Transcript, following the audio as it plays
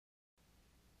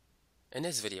In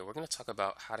this video, we're going to talk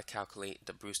about how to calculate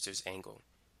the Brewster's angle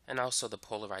and also the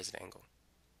polarizing angle.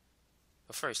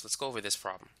 But first, let's go over this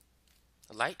problem.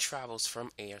 Light travels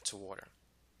from air to water.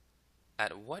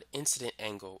 At what incident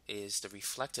angle is the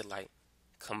reflected light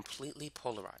completely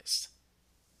polarized?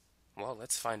 Well,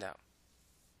 let's find out.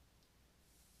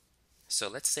 So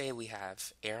let's say we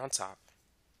have air on top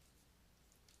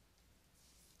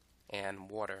and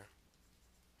water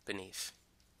beneath.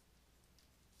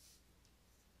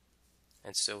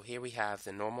 And so here we have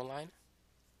the normal line,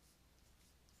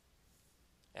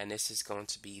 and this is going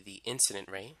to be the incident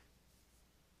ray,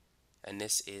 and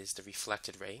this is the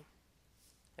reflected ray,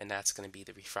 and that's going to be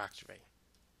the refracted ray,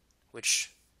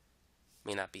 which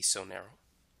may not be so narrow.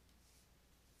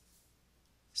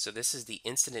 So this is the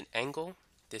incident angle,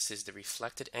 this is the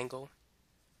reflected angle,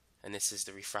 and this is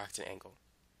the refracted angle.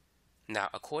 Now,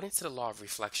 according to the law of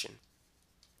reflection,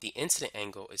 the incident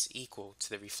angle is equal to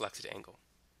the reflected angle.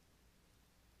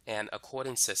 And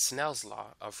according to Snell's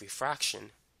law of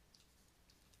refraction,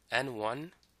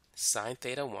 n1 sine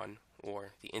theta 1,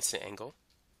 or the incident angle,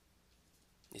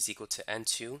 is equal to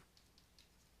n2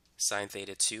 sine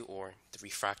theta 2, or the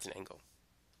refracted angle.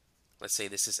 Let's say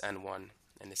this is n1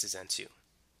 and this is n2.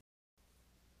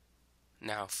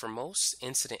 Now, for most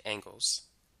incident angles,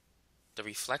 the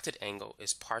reflected angle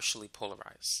is partially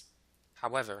polarized.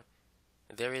 However,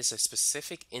 there is a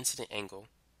specific incident angle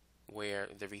where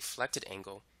the reflected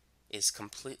angle is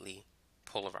completely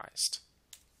polarized.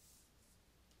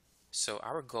 So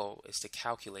our goal is to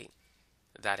calculate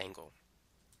that angle.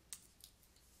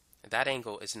 That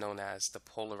angle is known as the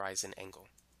polarizing angle.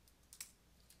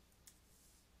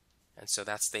 And so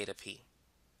that's theta p.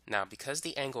 Now, because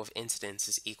the angle of incidence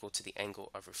is equal to the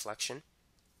angle of reflection,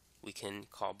 we can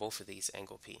call both of these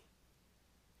angle p.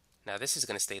 Now, this is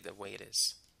going to stay the way it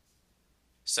is.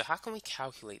 So how can we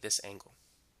calculate this angle?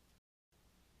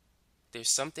 There's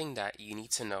something that you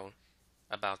need to know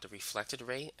about the reflected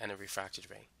ray and the refracted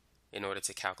ray in order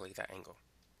to calculate that angle.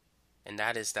 And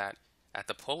that is that at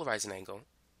the polarizing angle,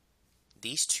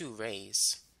 these two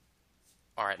rays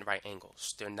are at right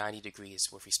angles. They're 90 degrees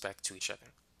with respect to each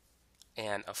other.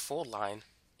 And a full line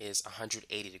is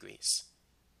 180 degrees.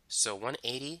 So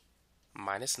 180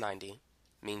 minus 90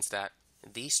 means that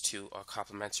these two are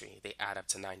complementary. They add up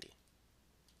to 90.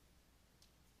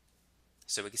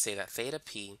 So we can say that theta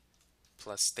p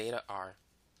plus theta r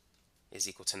is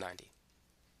equal to 90.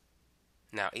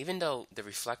 Now, even though the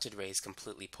reflected ray is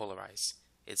completely polarized,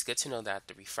 it's good to know that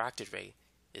the refracted ray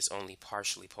is only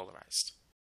partially polarized.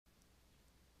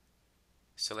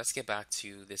 So let's get back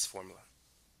to this formula.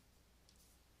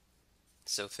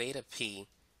 So theta p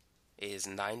is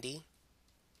 90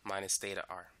 minus theta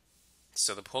r.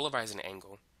 So the polarizing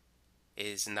angle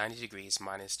is 90 degrees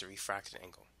minus the refracted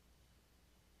angle.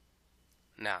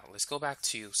 Now, let's go back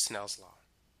to Snell's law.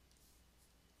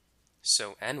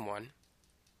 So n1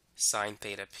 sine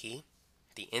theta p,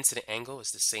 the incident angle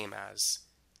is the same as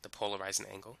the polarizing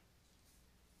angle,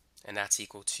 and that's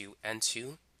equal to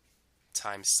n2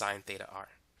 times sine theta r.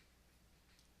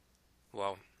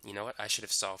 Well, you know what? I should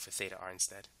have solved for theta r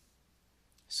instead.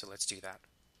 So let's do that.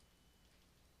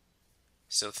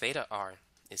 So theta r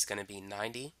is going to be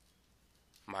 90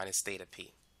 minus theta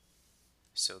p.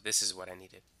 So this is what I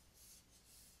needed.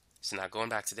 So now going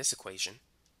back to this equation,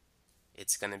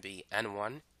 it's going to be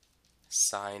n1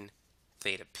 sine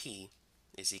theta p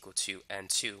is equal to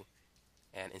n2,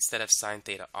 and instead of sine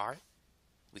theta r,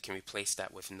 we can replace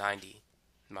that with 90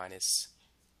 minus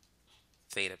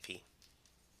theta p.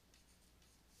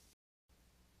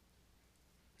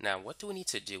 Now, what do we need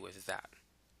to do with that?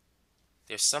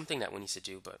 There's something that we need to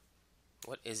do, but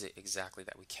what is it exactly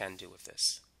that we can do with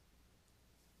this?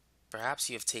 Perhaps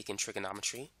you have taken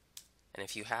trigonometry, and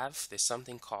if you have, there's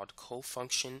something called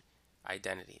cofunction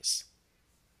identities.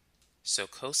 So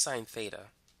cosine theta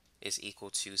is equal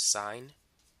to sine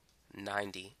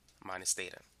 90 minus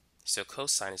theta. So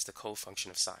cosine is the cofunction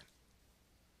of sine.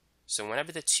 So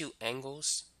whenever the two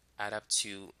angles add up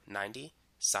to 90,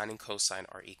 sine and cosine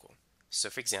are equal. So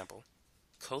for example,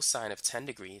 cosine of 10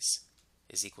 degrees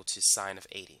is equal to sine of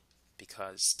 80,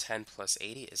 because 10 plus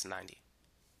 80 is 90.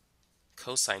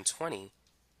 Cosine 20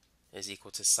 is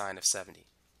equal to sine of 70.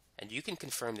 And you can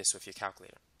confirm this with your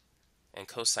calculator. And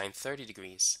cosine 30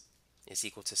 degrees is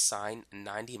equal to sine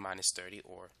 90 minus 30,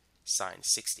 or sine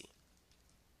 60.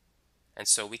 And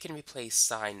so we can replace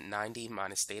sine 90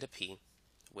 minus theta p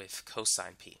with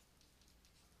cosine p.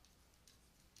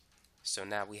 So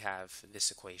now we have this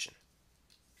equation.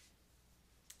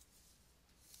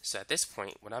 So at this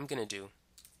point, what I'm going to do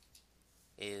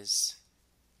is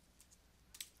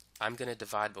I'm going to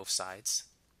divide both sides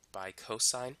by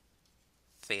cosine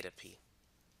theta p.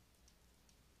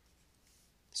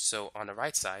 So on the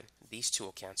right side, these two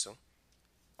will cancel.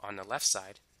 On the left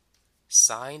side,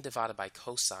 sine divided by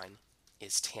cosine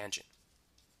is tangent.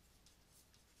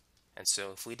 And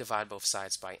so if we divide both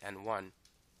sides by n1,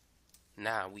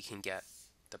 now we can get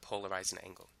the polarizing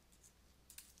angle.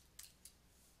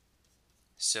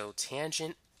 So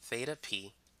tangent theta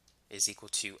p is equal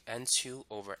to n2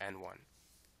 over n1.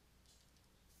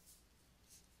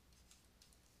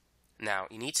 Now,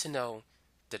 you need to know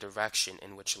the direction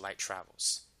in which light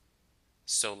travels.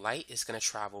 So light is going to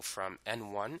travel from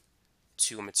n1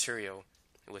 to a material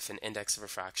with an index of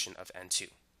refraction of n2.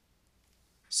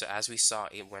 So as we saw,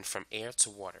 it went from air to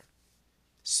water.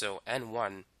 So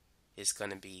n1 is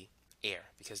going to be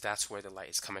air because that's where the light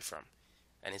is coming from.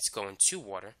 And it's going to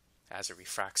water as it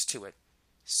refracts to it.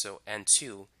 So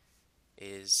n2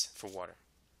 is for water.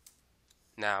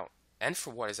 Now, n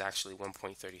for water is actually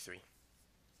 1.33.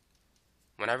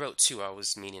 When I wrote 2, I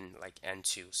was meaning like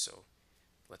n2, so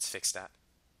let's fix that.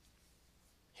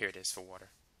 Here it is for water.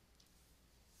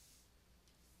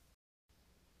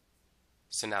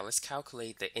 So now let's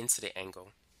calculate the incident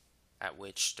angle at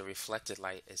which the reflected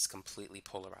light is completely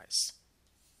polarized.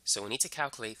 So we need to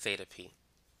calculate theta p.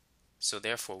 So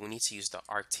therefore, we need to use the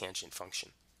arctangent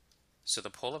function. So the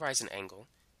polarizing angle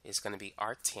is going to be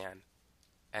arctan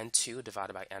n2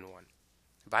 divided by n1.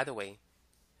 By the way,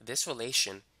 this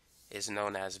relation is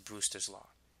known as Brewster's law,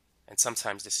 and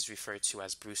sometimes this is referred to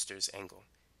as Brewster's angle,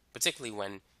 particularly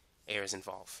when air is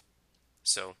involved.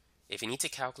 So if you need to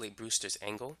calculate Brewster's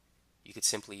angle, you could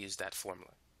simply use that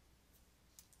formula.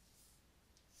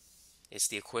 It's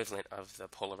the equivalent of the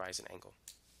polarizing angle.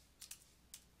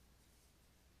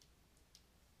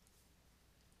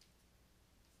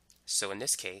 So in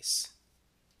this case,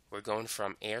 we're going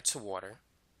from air to water.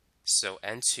 So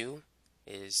N2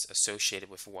 is associated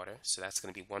with water, so that's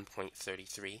going to be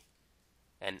 1.33.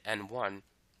 And N1,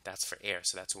 that's for air,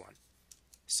 so that's 1.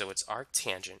 So it's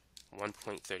arctangent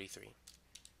 1.33.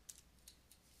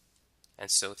 And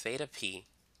so theta p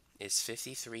is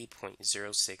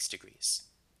 53.06 degrees.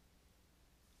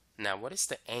 Now, what is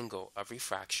the angle of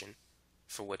refraction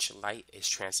for which light is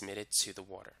transmitted to the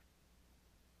water?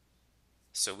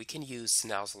 So we can use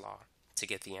Snell's law to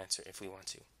get the answer if we want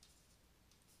to.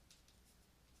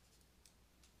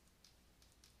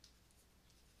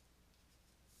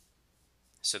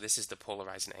 So this is the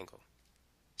polarizing angle.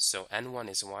 So N1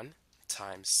 is 1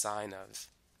 times sine of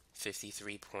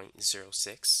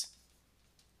 53.06,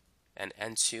 and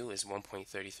N2 is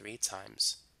 1.33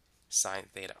 times sine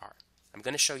theta r. I'm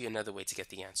going to show you another way to get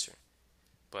the answer,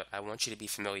 but I want you to be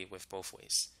familiar with both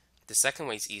ways. The second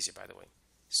way is easier, by the way,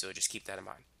 so just keep that in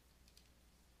mind.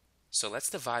 So let's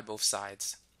divide both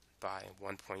sides by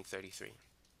 1.33.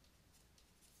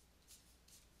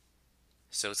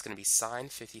 So it's going to be sine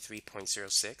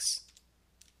 53.06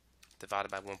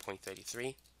 divided by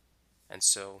 1.33, and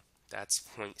so that's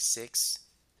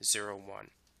 0.601,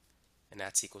 and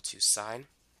that's equal to sine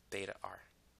theta r.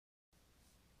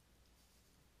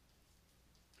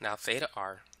 Now theta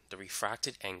r, the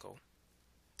refracted angle,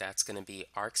 that's going to be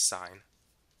arc sine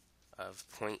of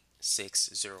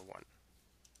 0.601.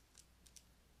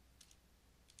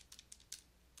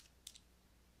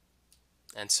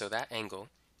 And so that angle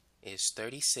is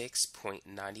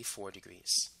 36.94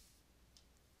 degrees.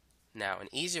 Now, an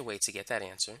easier way to get that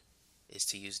answer is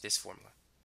to use this formula.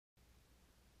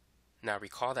 Now,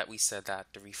 recall that we said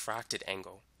that the refracted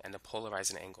angle and the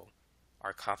polarizing angle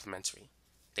are complementary.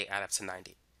 They add up to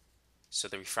 90. So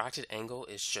the refracted angle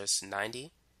is just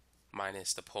 90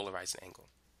 minus the polarizing angle.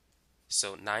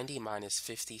 So 90 minus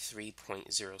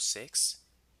 53.06,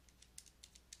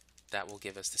 that will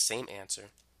give us the same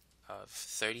answer of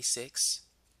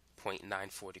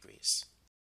 36.94 degrees.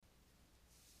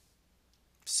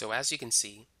 So as you can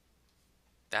see,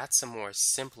 that's a more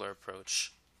simpler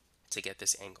approach to get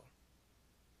this angle.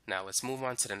 Now let's move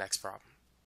on to the next problem.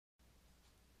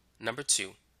 Number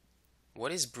 2,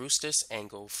 what is Brewster's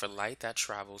angle for light that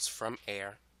travels from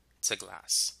air to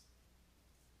glass?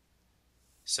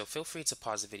 So feel free to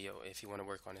pause the video if you want to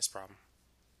work on this problem.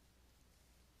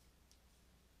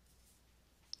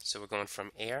 So we're going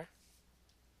from air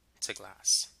to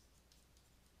glass.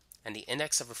 And the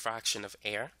index of refraction of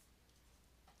air,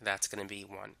 that's going to be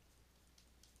 1.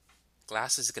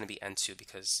 Glass is going to be N2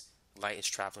 because light is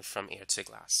traveling from air to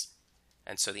glass.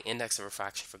 And so the index of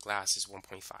refraction for glass is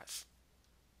 1.5.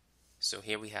 So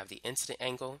here we have the incident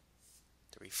angle,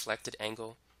 the reflected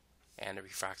angle, and the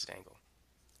refracted angle.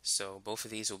 So both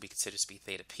of these will be considered to be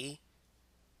theta p,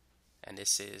 and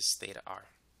this is theta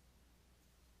r.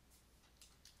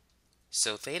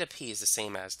 So theta p is the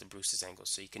same as the Brewster's angle,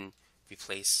 so you can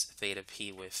replace theta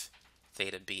p with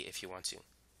theta b if you want to.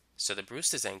 So the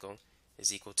Brewster's angle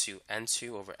is equal to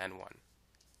N2 over N1.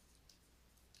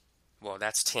 Well,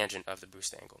 that's tangent of the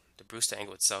Brewster angle. The Brewster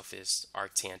angle itself is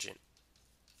arctangent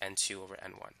N2 over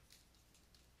N1.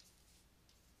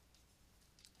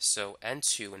 So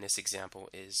N2 in this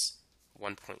example is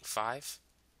 1.5,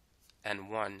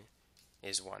 N1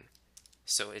 is 1.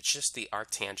 So it's just the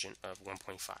arctangent of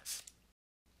 1.5.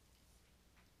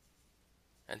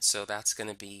 And so that's going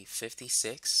to be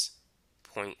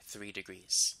 56.3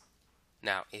 degrees.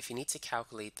 Now, if you need to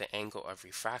calculate the angle of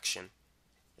refraction,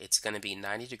 it's going to be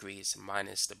 90 degrees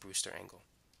minus the Brewster angle,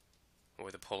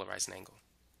 or the polarizing angle.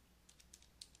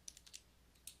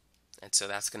 And so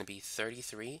that's going to be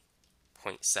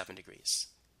 33.7 degrees.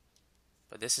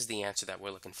 But this is the answer that we're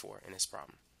looking for in this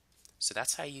problem. So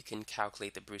that's how you can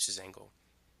calculate the Brewster's angle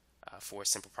for a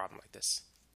simple problem like this.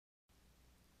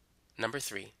 Number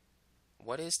 3,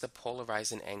 what is the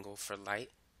polarizing angle for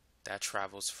light that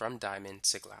travels from diamond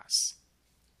to glass?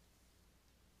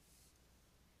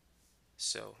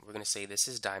 So we're going to say this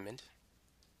is diamond,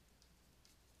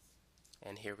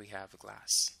 and here we have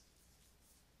glass.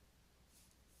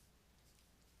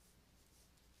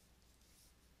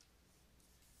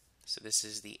 So this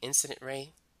is the incident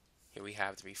ray, here we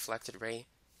have the reflected ray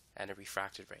and a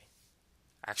refracted ray.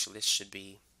 Actually, this should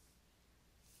be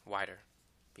wider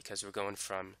because we're going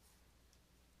from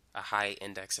a high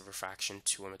index of refraction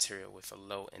to a material with a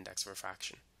low index of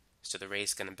refraction. So the ray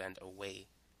is going to bend away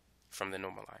from the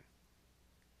normal line.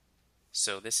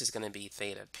 So this is going to be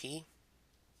theta P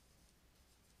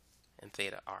and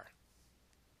theta R.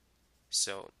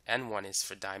 So N1 is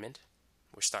for diamond.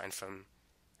 We're starting from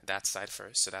that side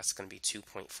first, so that's going to be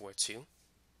 2.42.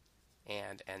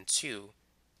 And N2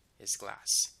 is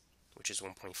glass, which is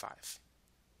 1.5.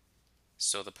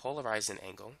 So the polarizing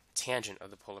angle, tangent of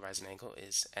the polarizing angle,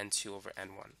 is N2 over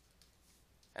N1.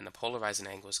 And the polarizing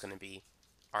angle is going to be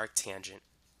arctangent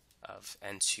of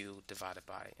N2 divided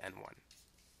by N1.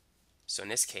 So in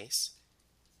this case,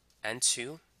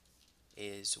 N2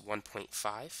 is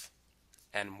 1.5,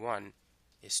 N1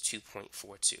 is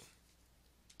 2.42.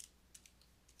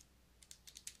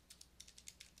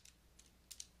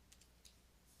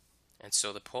 And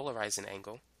so the polarizing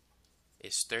angle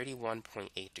is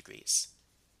 31.8 degrees.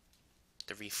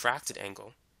 The refracted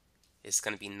angle is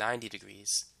going to be 90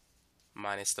 degrees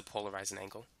minus the polarizing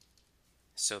angle.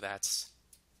 So that's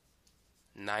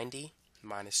 90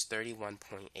 minus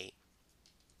 31.8.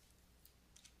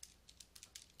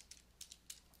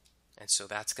 And so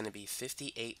that's going to be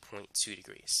 58.2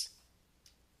 degrees.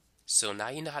 So now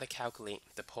you know how to calculate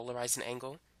the polarizing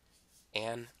angle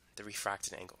and the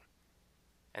refracted angle.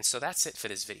 And so that's it for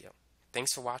this video.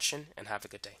 Thanks for watching and have a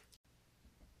good day.